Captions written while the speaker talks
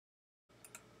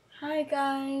Hi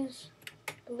guys,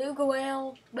 beluga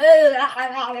whale.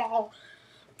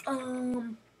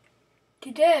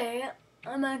 Today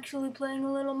I'm actually playing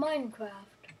a little Minecraft,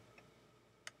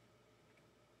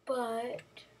 but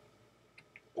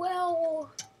well,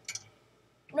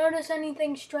 notice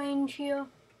anything strange here?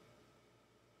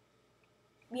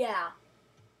 Yeah,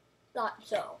 thought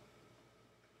so.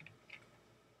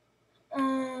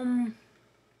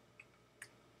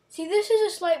 See, this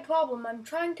is a slight problem. I'm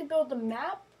trying to build a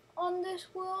map on this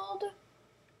world,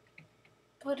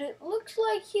 but it looks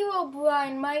like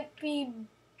Herobrine might be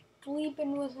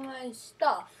bleeping with my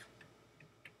stuff.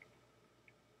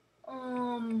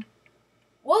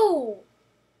 Whoa!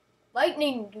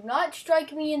 Lightning, do not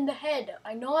strike me in the head.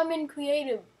 I know I'm in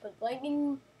creative, but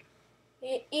lightning,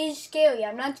 it is scary.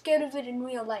 I'm not scared of it in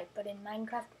real life, but in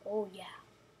Minecraft, oh yeah.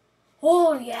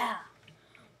 Oh yeah.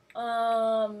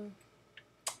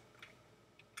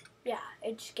 Yeah,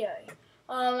 it's scary.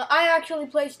 I actually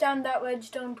placed down that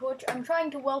redstone torch. I'm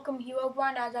trying to welcome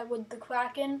Herobrine as I would the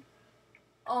Kraken.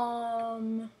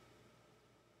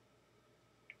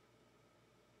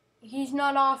 He's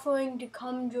not offering to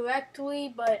come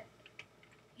directly, but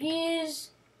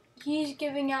he's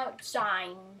giving out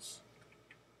signs.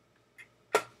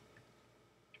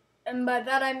 And by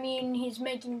that I mean he's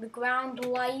making the ground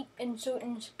light in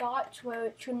certain spots where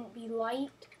it shouldn't be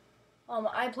light.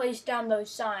 I placed down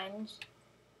those signs.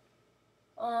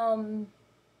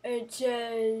 It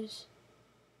says,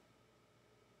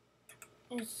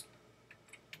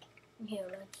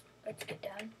 here, let's get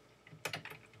down.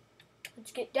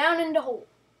 Let's get down in the hole.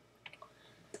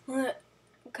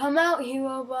 Come out,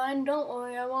 Herobrine. Don't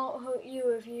worry, I won't hurt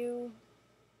you if you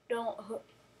don't hurt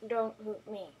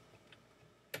me.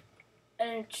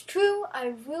 And it's true,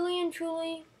 I really and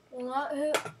truly will not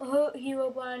hurt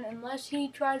Herobrine unless he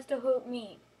tries to hurt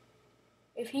me.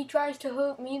 If he tries to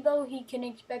hurt me, though, he can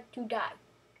expect to die.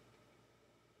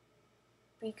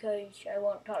 Because I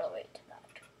won't tolerate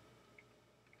that.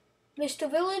 Mr.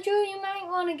 Villager, you might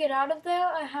want to get out of there.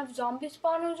 I have zombie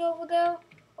spawners over there.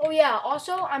 Oh yeah,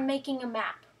 also, I'm making a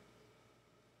map.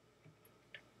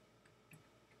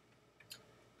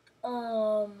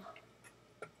 Now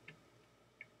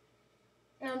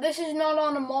this is not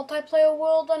on a multiplayer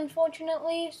world,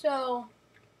 unfortunately, so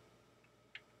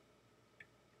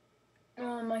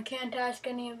I can't ask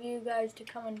any of you guys to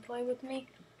come and play with me.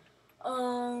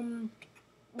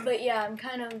 But yeah, I'm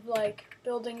kind of like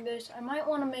building this. I might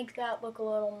want to make that look a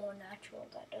little more natural.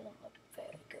 That doesn't look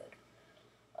very good.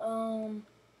 Oh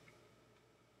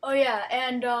yeah,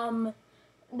 and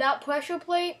that pressure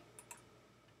plate,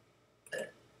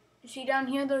 you see down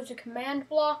here there's a command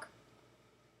block.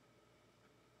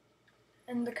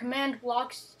 And the command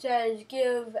block says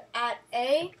give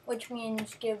 @A, which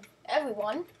means give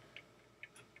everyone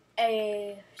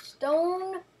a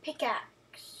stone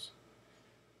pickaxe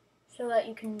so that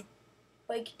you can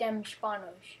break them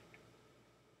spawners.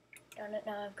 Darn it,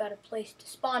 now I've got to place the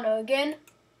spawner again.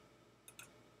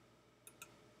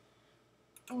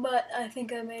 But I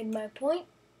think I made my point.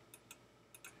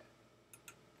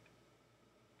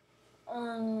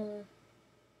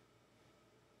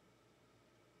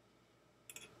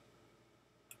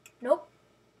 Nope.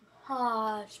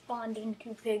 Spawned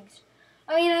into pigs.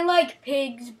 I mean, I like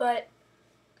pigs, but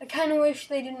I kind of wish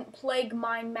they didn't plague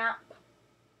my map.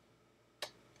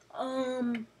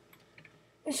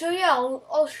 So yeah,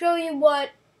 I'll show you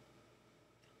what's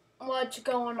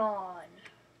going on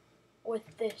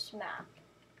with this map.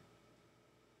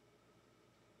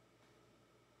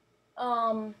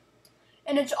 And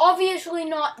it's obviously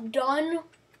not done,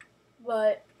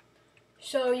 but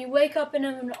so you wake up in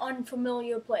an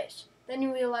unfamiliar place. Then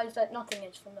you realize that nothing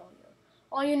is familiar.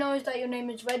 All you know is that your name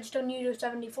is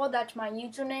RedstoneUser74. That's my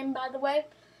username, by the way.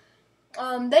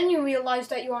 Then you realize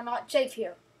that you are not safe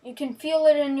here. You can feel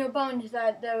it in your bones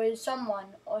that there is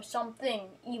someone or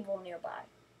something evil nearby.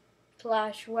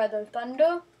 Slash weather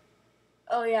thunder.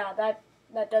 Oh yeah, that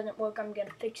doesn't work. I'm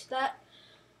gonna fix that.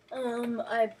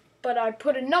 But I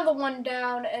put another one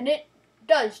down, and it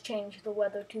does change the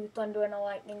weather to thunder and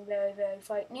lightning. Very, very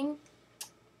frightening.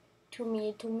 To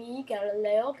me,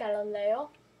 Galileo.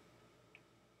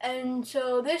 And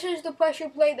so this is the pressure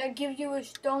plate that gives you a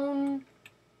stone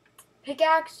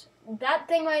pickaxe. That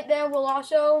thing right there will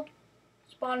also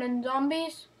spawn in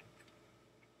zombies.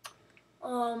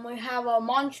 We have our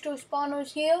monster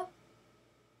spawners here.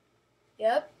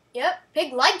 Yep.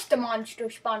 Pig likes the monster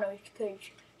spawners because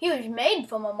he was made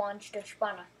from a monster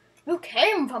spawner. You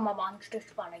came from a monster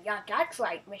spawner. Yeah, that's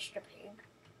right, Mr. Pig.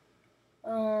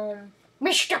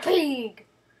 Mr. Pig!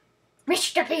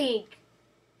 Mr. Pig!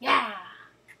 Yeah!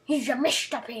 He's a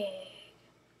Mr. Pig!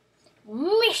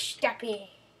 Mr. Pig!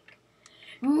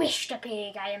 Mr.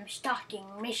 Pig, I am stalking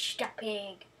Mr.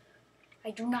 Pig.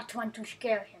 I do not want to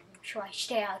scare him, so I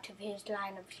stay out of his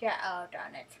line of sight. Oh,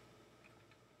 darn it.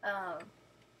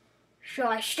 So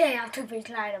I stay out of his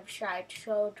line of sight,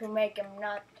 so as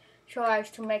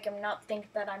to make him not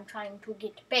think that I'm trying to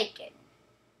get bacon.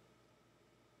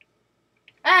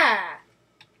 Ah!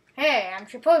 Hey, I'm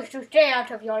supposed to stay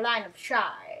out of your line of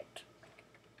sight.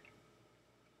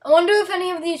 I wonder if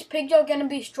any of these pigs are going to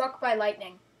be struck by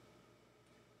lightning.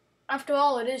 After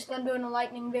all, it is thunder and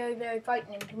lightning, very, very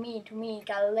frightening to me,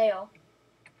 Galileo.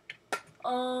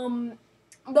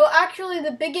 Though actually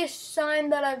the biggest sign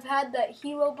that I've had that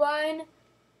herobrine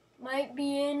might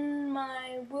be in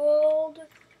my world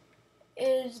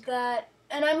is that,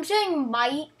 and I'm saying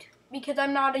might because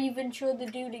I'm not even sure the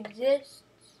dude exists.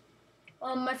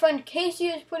 My friend Casey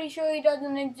is pretty sure he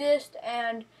doesn't exist,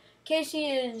 and Casey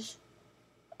is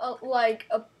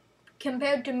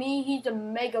compared to me, he's a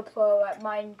mega pro at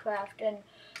Minecraft, and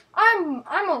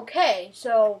I'm okay.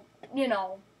 So you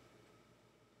know,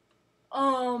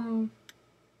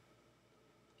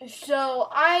 so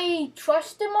I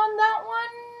trust him on that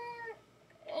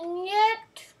one, and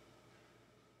yet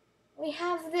we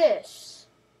have this.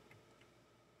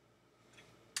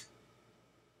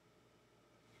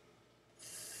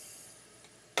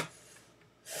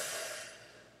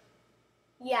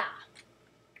 Yeah.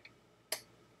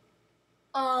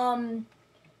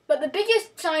 But the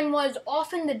biggest sign was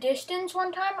off in the distance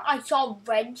one time. I saw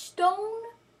redstone,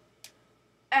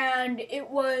 and it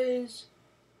was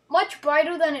much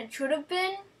brighter than it should have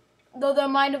been. Though there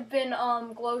might have been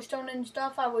glowstone and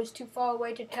stuff. I was too far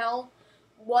away to tell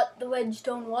what the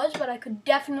redstone was, but I could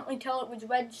definitely tell it was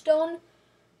redstone.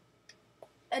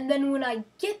 And then when I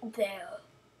get there,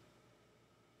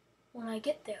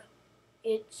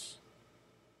 it's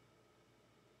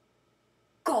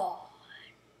gone.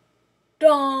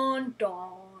 Dun,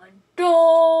 dun,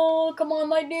 dun. Come on,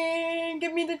 lightning.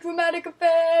 Give me the dramatic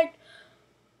effect.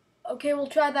 Okay, we'll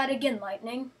try that again,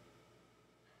 lightning.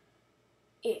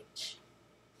 It's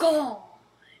gone.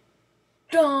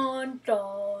 Dun,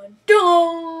 dun,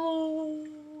 dun.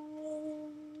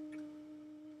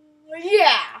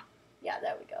 Yeah. Yeah,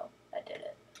 there we go. That did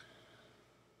it.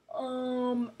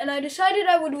 And I decided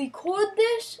I would record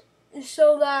this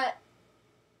so that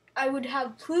I would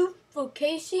have proof for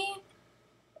Casey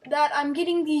that I'm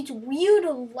getting these weird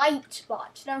light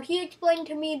spots. Now, he explained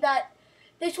to me that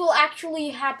this will actually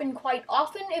happen quite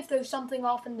often if there's something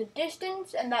off in the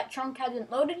distance and that chunk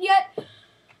hasn't loaded yet.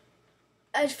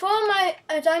 As far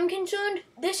as I'm concerned,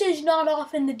 this is not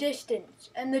off in the distance,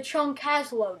 and the chunk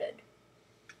has loaded.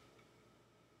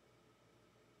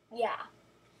 Yeah.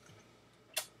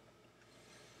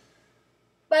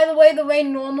 By the way, the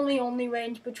rain normally only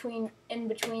rains in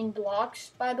between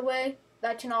blocks, by the way.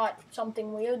 That's not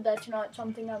something weird. That's not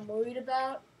something I'm worried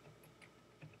about.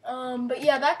 But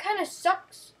yeah, that kind of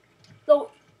sucks.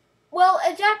 Though, well,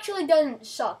 it actually doesn't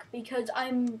suck because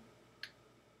I'm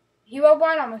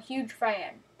herobrine. I'm a huge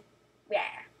fan.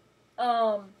 Yeah.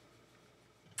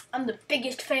 I'm the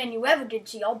biggest fan you ever did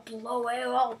see. I'll blow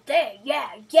air all day. Yeah,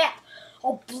 yeah.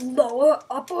 I'll blow her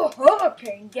up a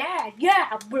hurricane. Yeah,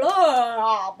 yeah.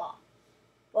 Blah.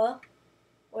 What?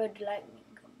 Where'd lightning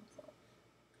come from?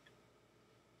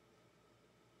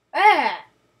 Ah!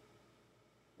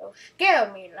 You'll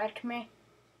scare me, light me.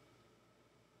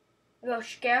 You'll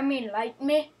scare me, light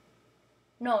me.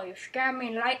 No, you scare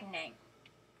me, lightning.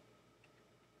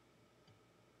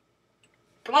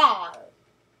 Blah.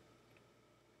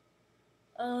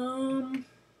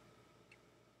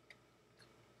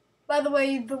 By the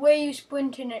way you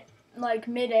sprint in it like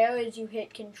mid-air is you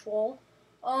hit control.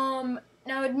 Now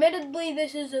admittedly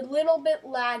this is a little bit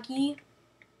laggy.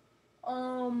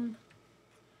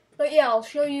 But yeah, I'll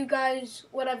show you guys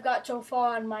what I've got so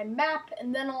far on my map,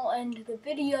 and then I'll end the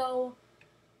video.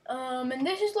 And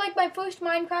this is like my first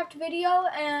Minecraft video,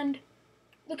 and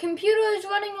the computer is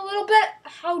running a little bit.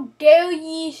 How dare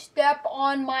ye step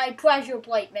on my pressure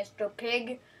plate, Mr.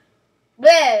 Pig?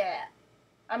 Bleh.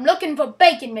 I'm looking for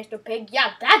bacon, Mr. Pig.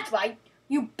 Yeah, that's right.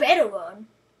 You better run.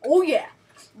 Oh, yeah.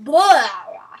 Blah.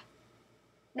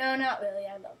 No, not really.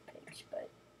 I love pigs, but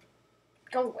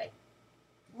go away.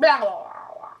 Blah.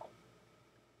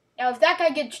 Now, if that guy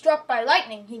gets struck by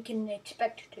lightning, he can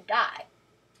expect to die.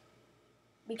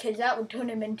 Because that would turn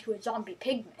him into a zombie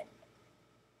pigman.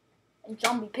 And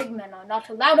zombie pigmen are not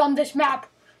allowed on this map.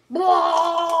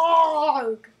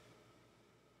 Blah.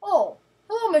 Oh,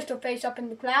 hello, Mr. Face up in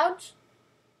the clouds.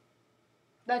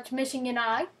 That's missing an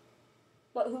eye,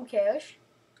 but who cares?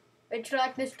 It's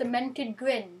like this demented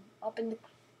grin up in the...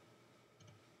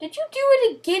 Did you do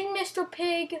it again, Mr.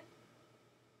 Pig?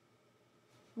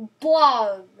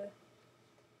 Blog.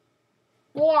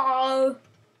 Blog.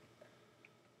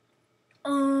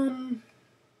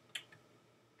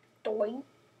 Doink.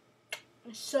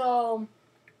 So,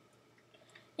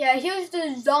 yeah, here's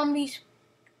the zombies.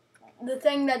 The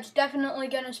thing that's definitely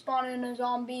gonna spawn in a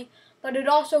zombie, but it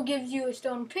also gives you a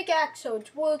stone pickaxe, so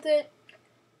it's worth it.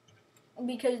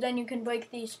 Because then you can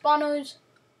break these spawners.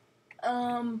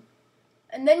 And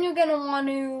then you're gonna want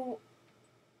to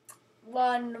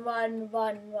run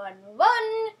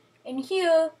in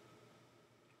here.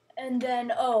 And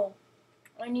then, oh,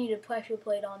 I need a pressure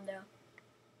plate on there.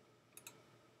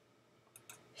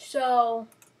 So,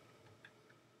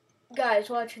 guys,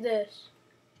 watch this.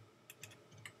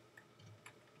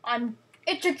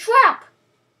 It's a trap!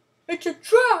 It's a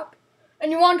trap!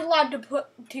 And you aren't allowed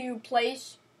to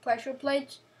place pressure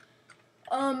plates.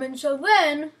 And so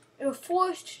then, you're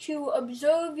forced to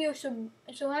observe your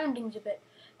surroundings a bit.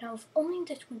 Now, if only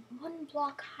this went one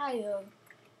block higher.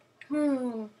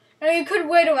 Now, you could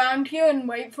wait around here and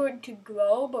wait for it to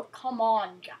grow, but come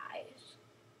on, guys.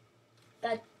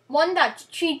 One, that's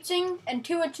cheating, and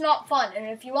two, it's not fun. And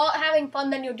if you aren't having fun,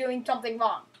 then you're doing something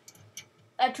wrong.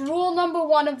 That's rule number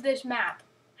 1 of this map.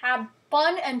 Have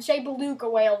fun and say beluga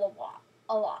whale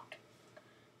a lot.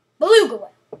 Beluga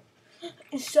whale.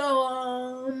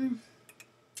 So,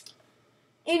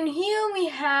 in here we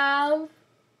have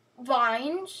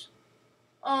vines.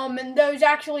 And there's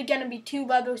actually going to be 2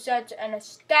 leather sets and a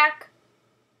stack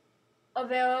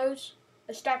of arrows.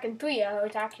 A stack and 3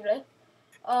 arrows, actually.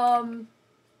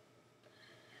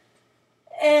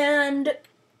 And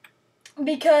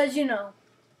because, you know,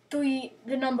 the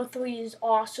number 3 is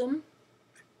awesome.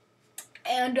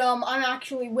 And I'm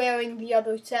actually wearing the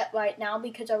other set right now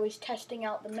because I was testing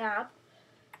out the map.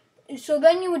 So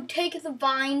then you would take the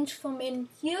vines from in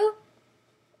here.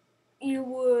 You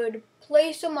would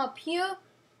place them up here.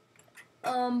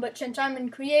 But since I'm in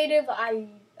creative, I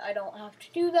don't have to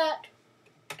do that.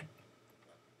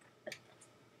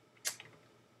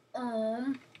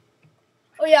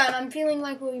 Oh yeah, and I'm feeling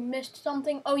like we missed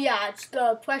something. Oh yeah, it's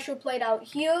the pressure plate out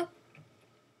here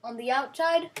on the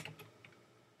outside.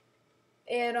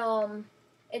 It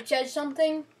says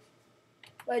something.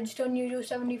 Redstone user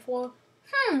 74.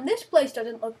 This place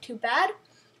doesn't look too bad.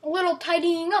 A little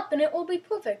tidying up and it will be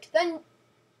perfect. Then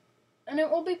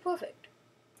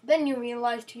you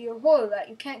realize to your horror that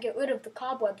you can't get rid of the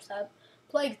cobwebs that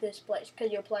plague this place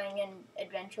because you're playing in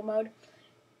adventure mode.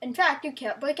 In fact, you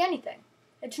can't break anything.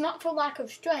 It's not for lack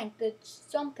of strength, it's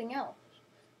something else.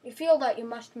 You feel that you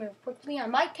must move quickly. I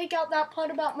might take out that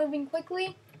part about moving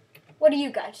quickly. What do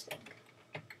you guys think?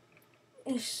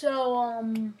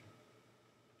 So,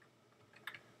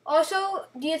 also,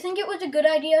 do you think it was a good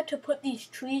idea to put these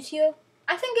trees here?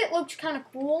 I think it looks kind of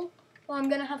cool. Well, I'm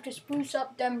gonna have to spruce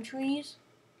up them trees.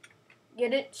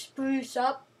 Get it? Spruce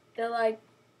up. They're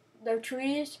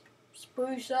trees.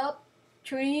 Spruce up.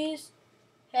 Trees.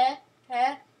 Heh.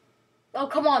 Oh,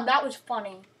 come on, that was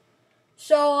funny.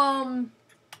 So,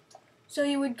 so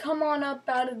you would come on up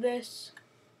out of that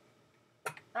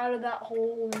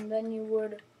hole, and then you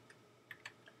would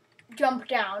jump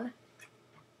down.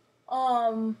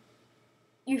 You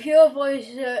hear a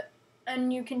voice,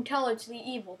 and you can tell it's the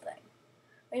evil thing.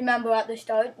 Remember at the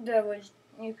start,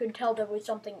 you could tell there was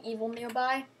something evil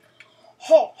nearby.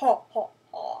 Ha ha ha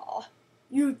ha.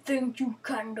 You think you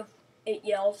it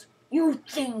yells. You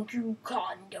think you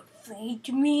can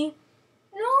defeat me?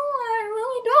 No, I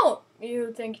really don't,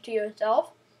 you think to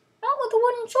yourself. Not with a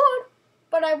wooden sword,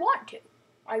 but I want to.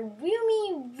 I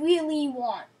really, really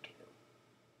want to.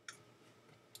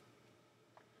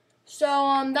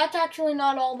 So, that's actually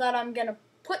not all that I'm gonna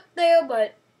put there,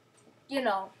 but, you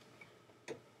know.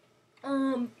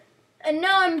 And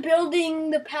now I'm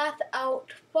building the path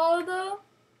out farther.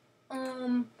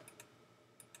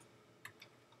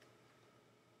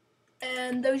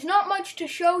 And there's not much to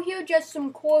show here, just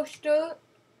some coarse dirt.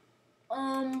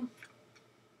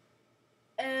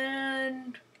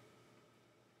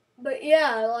 But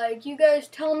yeah, like, you guys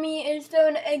tell me, is there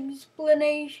an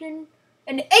explanation?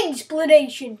 An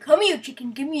explanation! Come here,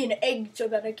 chicken, give me an egg so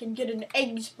that I can get an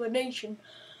explanation.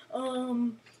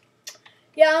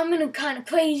 Yeah, I'm in a kind of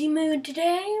crazy mood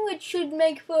today, which should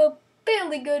make for a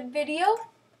fairly good video.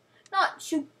 Not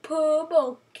superb,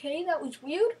 okay, that was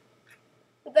weird.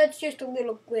 But that's just a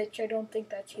little glitch. I don't think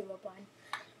that's herobrine.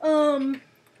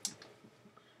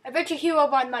 I bet you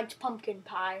herobrine likes pumpkin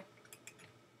pie.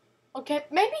 Okay,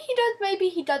 maybe he does, maybe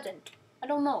he doesn't. I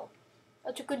don't know.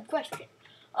 That's a good question.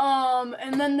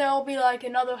 And then there'll be like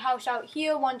another house out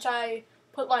here once I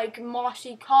put like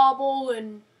mossy cobble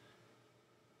and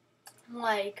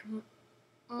like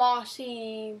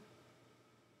mossy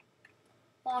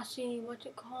mossy, what's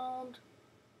it called?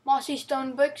 Mossy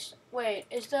stone bricks. Wait,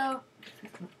 is there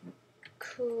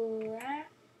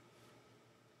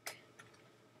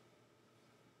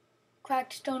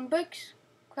cracked stone bricks?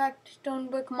 Cracked stone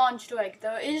brick monster egg.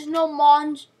 There is no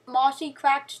mossy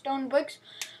cracked stone bricks,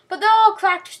 but there are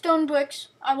cracked stone bricks.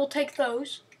 I will take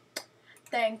those.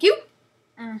 Thank you.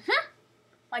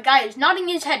 My guy is nodding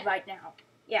his head right now.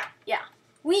 Yeah.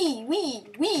 Wee.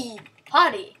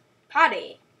 Party.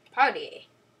 F5.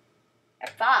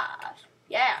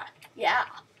 Yeah.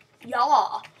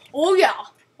 Oh yeah.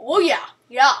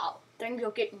 Things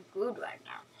are getting good right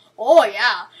now. Oh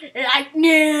yeah.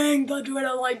 Lightning. That's what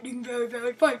a lightning.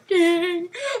 Very fighting.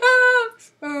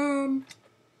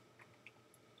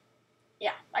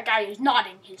 Yeah, that guy is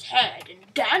nodding his head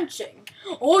and dancing.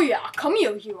 Oh yeah, come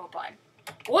here, herobrine.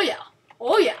 Oh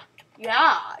yeah.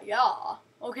 Yeah.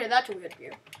 Okay, that's a good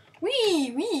view.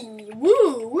 Wee,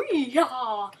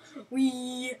 yeah.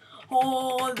 Wee,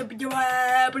 oh, the blue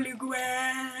grab.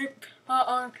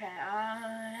 Okay,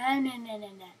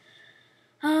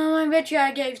 I bet you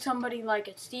I gave somebody like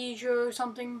a seizure or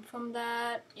something from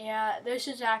that. Yeah, this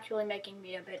is actually making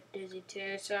me a bit dizzy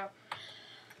too, so.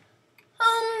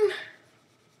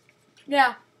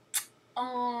 Yeah.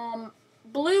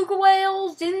 Blue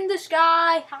whales in the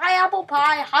sky. Hi apple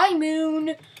pie. Hi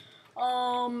moon.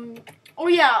 Oh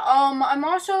yeah.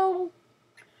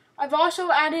 I've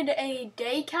also added a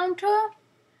day counter.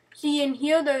 See in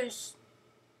here, there's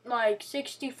like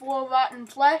 64 rotten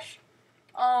flesh.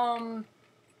 And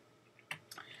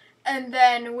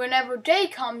then whenever day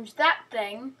comes, that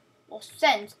thing will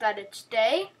sense that it's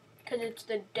day, because it's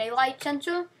the daylight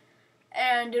sensor,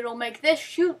 and it'll make this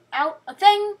shoot out a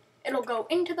thing. It'll go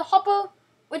into the hopper,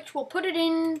 which will put it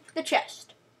in the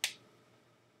chest.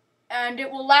 And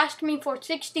it will last me for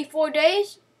 64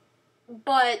 days,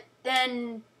 but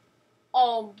then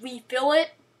I'll refill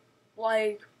it,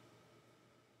 like,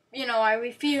 you know, I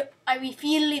refill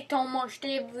it almost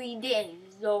every day,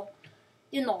 so,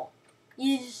 you know,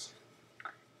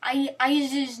 I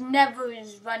is never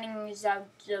running out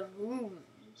the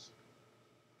rooms.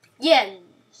 Yes.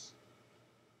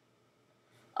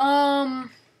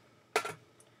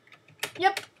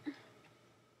 Yep.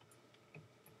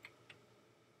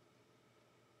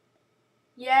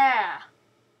 Yeah.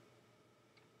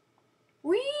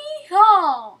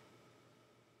 Wee-haw!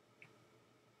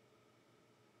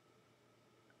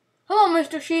 Hello,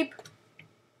 Mr. Sheep.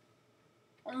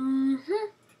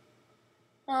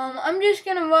 I'm just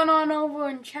gonna run on over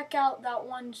and check out that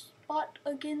one spot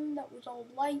again that was all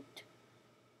light.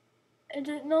 Is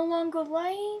it no longer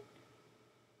light?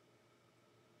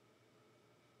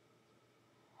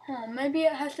 Maybe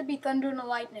it has to be thunder and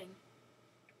lightning.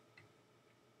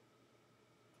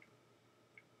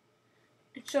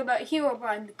 So that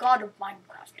herobrine, the god of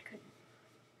Minecraft, can,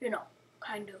 you know,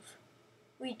 kind of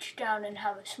reach down and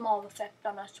have a small effect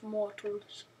on us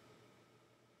mortals.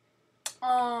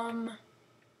 Oh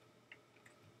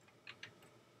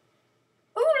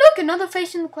look, another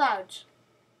face in the clouds.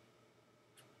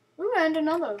 Ooh, and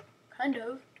another, kind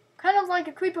of like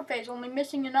a creeper face, only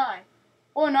missing an eye.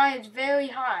 Or an eye is very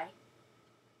high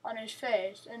on his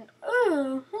face, and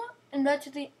that's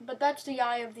the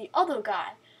eye of the other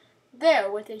guy,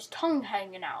 there with his tongue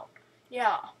hanging out.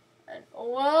 Yeah, and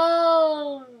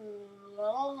whoa.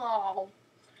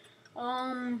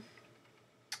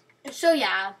 So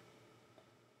yeah,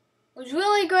 it was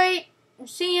really great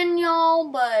seeing y'all,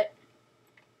 but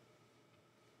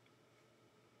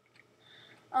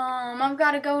I've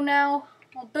gotta go now.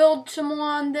 I'll build some more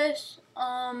on this.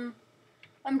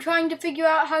 I'm trying to figure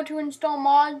out how to install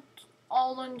mods.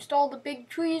 I'll install the big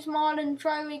trees mod and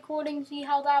try recording, see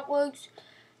how that works.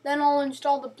 Then I'll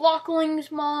install the blocklings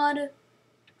mod,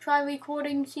 try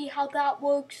recording, see how that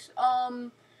works.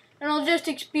 And I'll just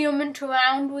experiment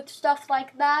around with stuff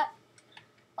like that.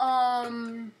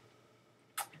 And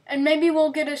maybe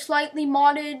we'll get a slightly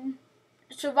modded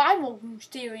survival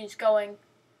series going.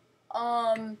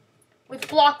 With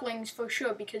blocklings for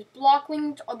sure, because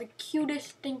blocklings are the cutest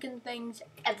stinking things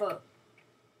ever.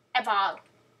 But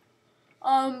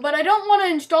I don't want to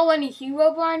install any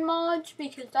herobrine mods,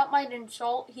 because that might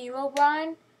insult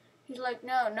herobrine. He's like,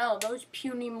 no, those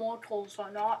puny mortals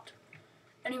are not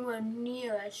anywhere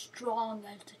near as strong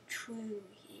as the true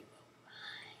herobrine.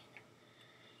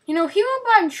 You know,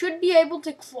 herobrine should be able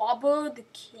to clobber the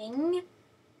king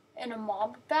in a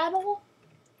mob battle.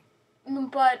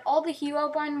 But all the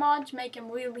herobrine mods make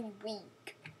him really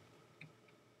weak.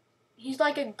 He's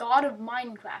like a god of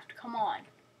Minecraft. Come on.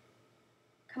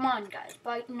 Come on, guys.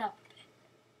 Brighten up a bit.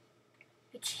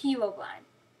 It's herobrine.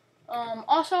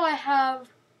 Also, I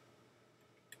have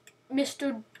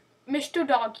Mr. Mr.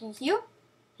 Doggy here.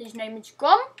 His name is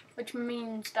Grum, which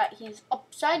means that he's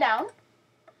upside down.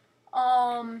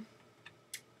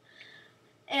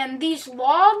 And these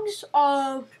logs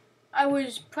are, I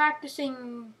was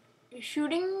practicing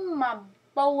shooting my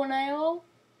bow and arrow.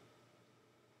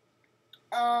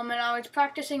 And I was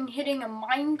practicing hitting a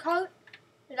minecart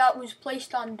that was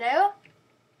placed on there.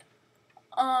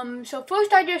 So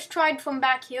first I just tried from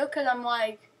back here, because I'm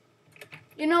like,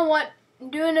 you know what,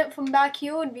 doing it from back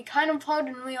here would be kind of hard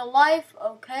in real life.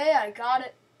 Okay, I got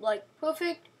it, like,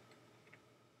 perfect.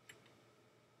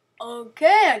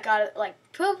 Okay, I got it, like,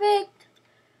 perfect.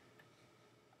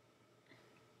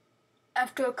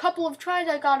 After a couple of tries,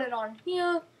 I got it on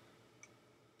here.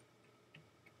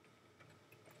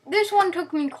 This one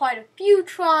took me quite a few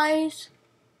tries.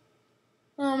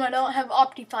 I don't have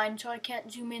Optifine, so I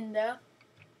can't zoom in there.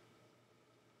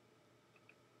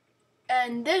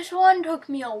 And this one took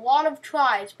me a lot of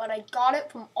tries, but I got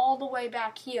it from all the way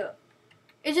back here.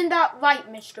 Isn't that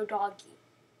right, Mr. Doggy?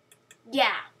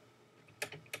 Yeah.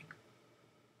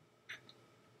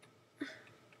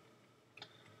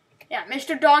 Yeah,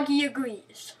 Mr. Doggy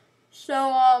agrees. So,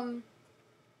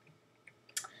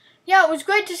 yeah, it was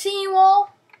great to see you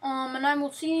all. And I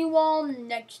will see you all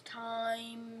next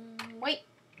time. Wait,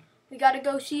 we gotta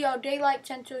go see our daylight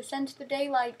sensor, sense the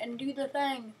daylight, and do the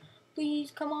thing.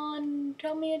 Please, come on,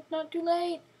 tell me it's not too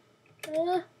late.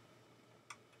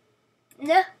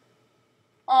 Nah.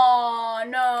 Aw,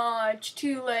 no, it's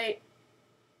too late.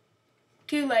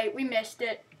 Too late, we missed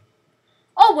it.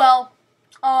 Oh well.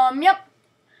 Yep.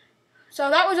 So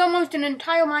that was almost an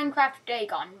entire Minecraft day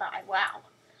gone by. Wow.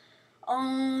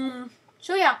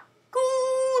 So yeah.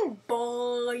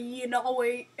 Goodbye,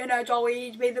 and as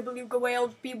always, may the beluga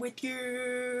whales be with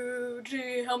you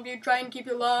to help you try and keep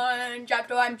your lunch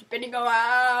after I'm spinning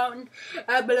around,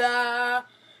 blah,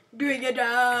 doing a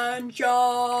dance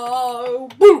show.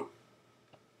 Boom!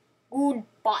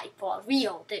 Goodbye for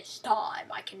real this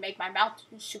time. I can make my mouth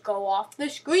go off the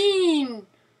screen.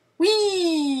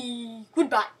 Whee!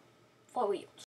 Goodbye for real.